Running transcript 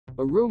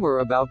A rumor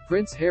about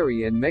Prince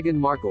Harry and Meghan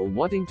Markle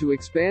wanting to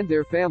expand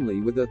their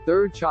family with a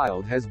third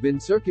child has been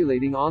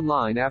circulating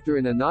online after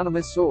an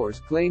anonymous source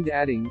claimed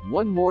adding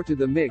one more to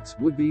the mix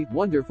would be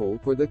wonderful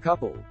for the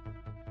couple.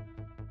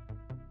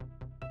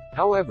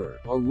 However,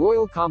 a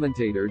royal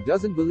commentator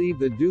doesn't believe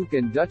the Duke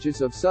and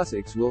Duchess of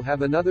Sussex will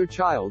have another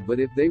child,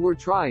 but if they were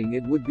trying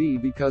it would be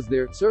because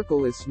their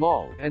circle is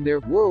small, and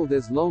their world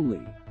is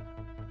lonely.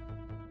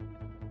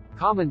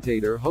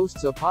 Commentator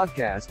hosts a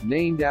podcast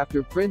named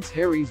after Prince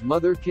Harry's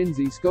mother.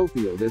 Kinsey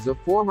Schof is a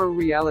former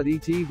reality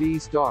TV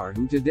star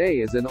who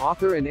today is an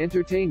author and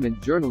entertainment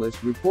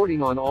journalist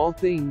reporting on all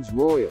things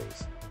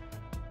royals.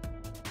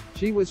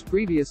 She was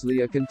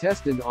previously a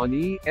contestant on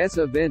E!'s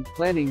event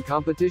planning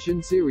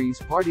competition series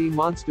Party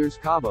Monsters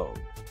Cabo.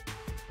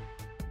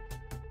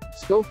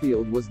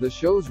 Schofield was the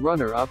show's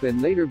runner-up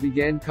and later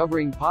began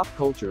covering pop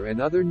culture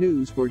and other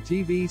news for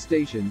TV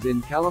stations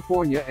in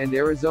California and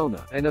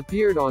Arizona, and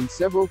appeared on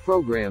several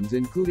programs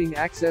including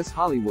Access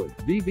Hollywood,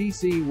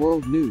 BBC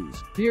World News,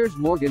 Piers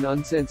Morgan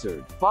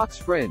Uncensored, Fox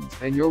Friends,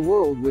 and Your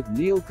World with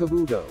Neil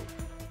Cavuto.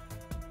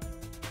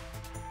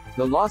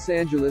 The Los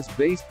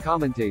Angeles-based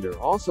commentator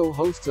also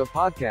hosts a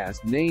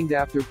podcast named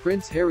after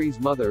Prince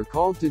Harry's mother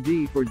called To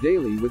D for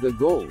Daily, with a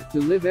goal to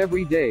live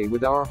every day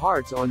with our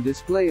hearts on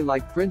display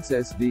like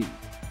Princess D.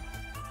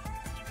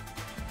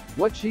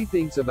 What she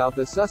thinks about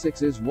the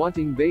Sussexes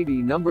wanting baby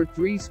number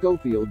 3.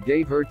 Schofield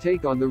gave her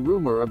take on the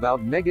rumor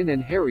about Meghan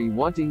and Harry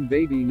wanting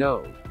baby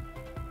no.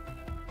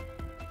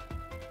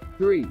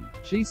 3.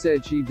 She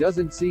said she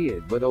doesn't see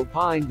it but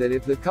opined that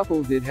if the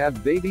couple did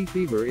have baby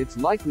fever it's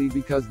likely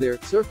because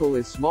their circle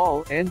is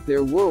small, and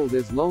their world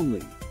is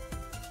lonely.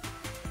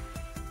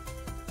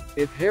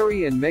 If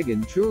Harry and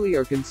Meghan truly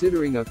are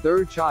considering a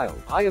third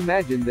child, I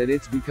imagine that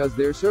it's because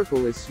their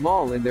circle is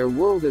small and their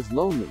world is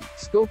lonely,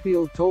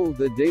 Schofield told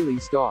the Daily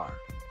Star.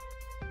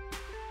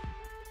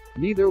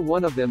 Neither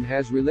one of them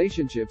has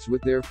relationships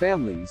with their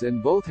families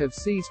and both have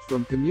ceased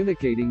from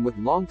communicating with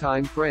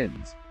longtime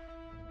friends.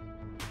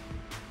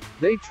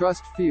 They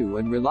trust few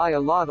and rely a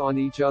lot on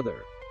each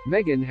other.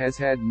 Meghan has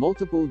had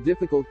multiple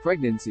difficult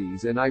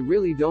pregnancies and I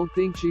really don't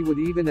think she would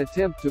even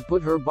attempt to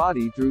put her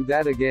body through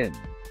that again.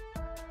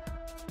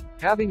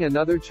 Having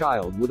another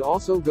child would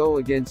also go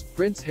against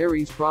Prince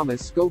Harry's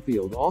promise.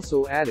 Schofield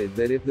also added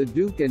that if the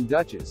Duke and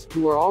Duchess,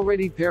 who are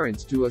already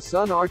parents to a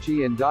son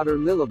Archie and daughter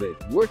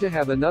Lilibet, were to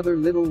have another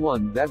little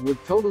one, that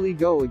would totally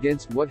go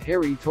against what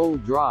Harry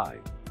told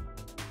Drive.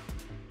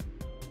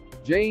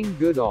 Jane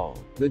Goodall.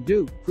 The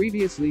Duke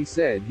previously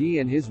said he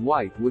and his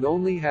wife would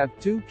only have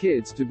 2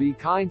 kids to be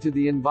kind to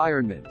the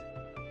environment.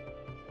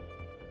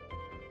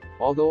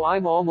 Although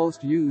I'm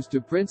almost used to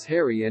Prince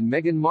Harry and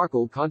Meghan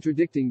Markle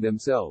contradicting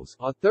themselves,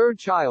 a third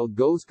child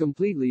goes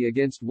completely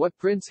against what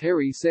Prince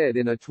Harry said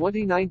in a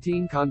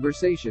 2019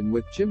 conversation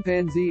with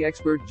chimpanzee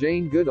expert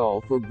Jane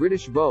Goodall for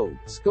British Vogue,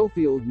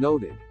 Schofield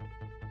noted.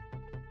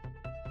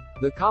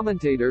 The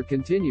commentator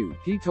continued,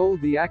 he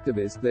told the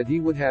activist that he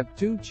would have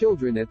 2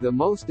 children at the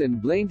most and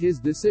blamed his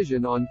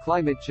decision on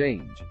climate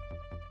change.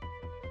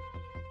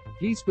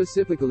 He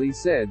specifically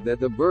said that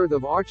the birth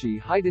of Archie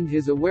heightened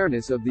his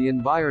awareness of the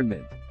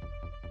environment.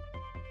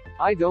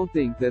 I don't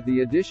think that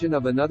the addition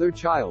of another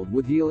child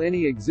would heal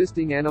any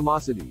existing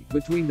animosity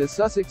between the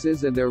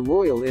Sussexes and their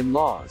royal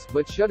in-laws,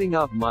 but shutting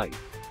up might.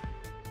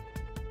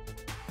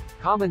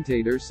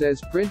 Commentator says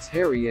Prince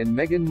Harry and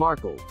Meghan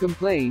Markle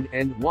complained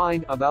and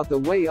whined about the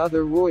way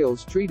other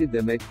royals treated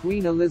them at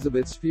Queen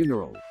Elizabeth's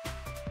funeral.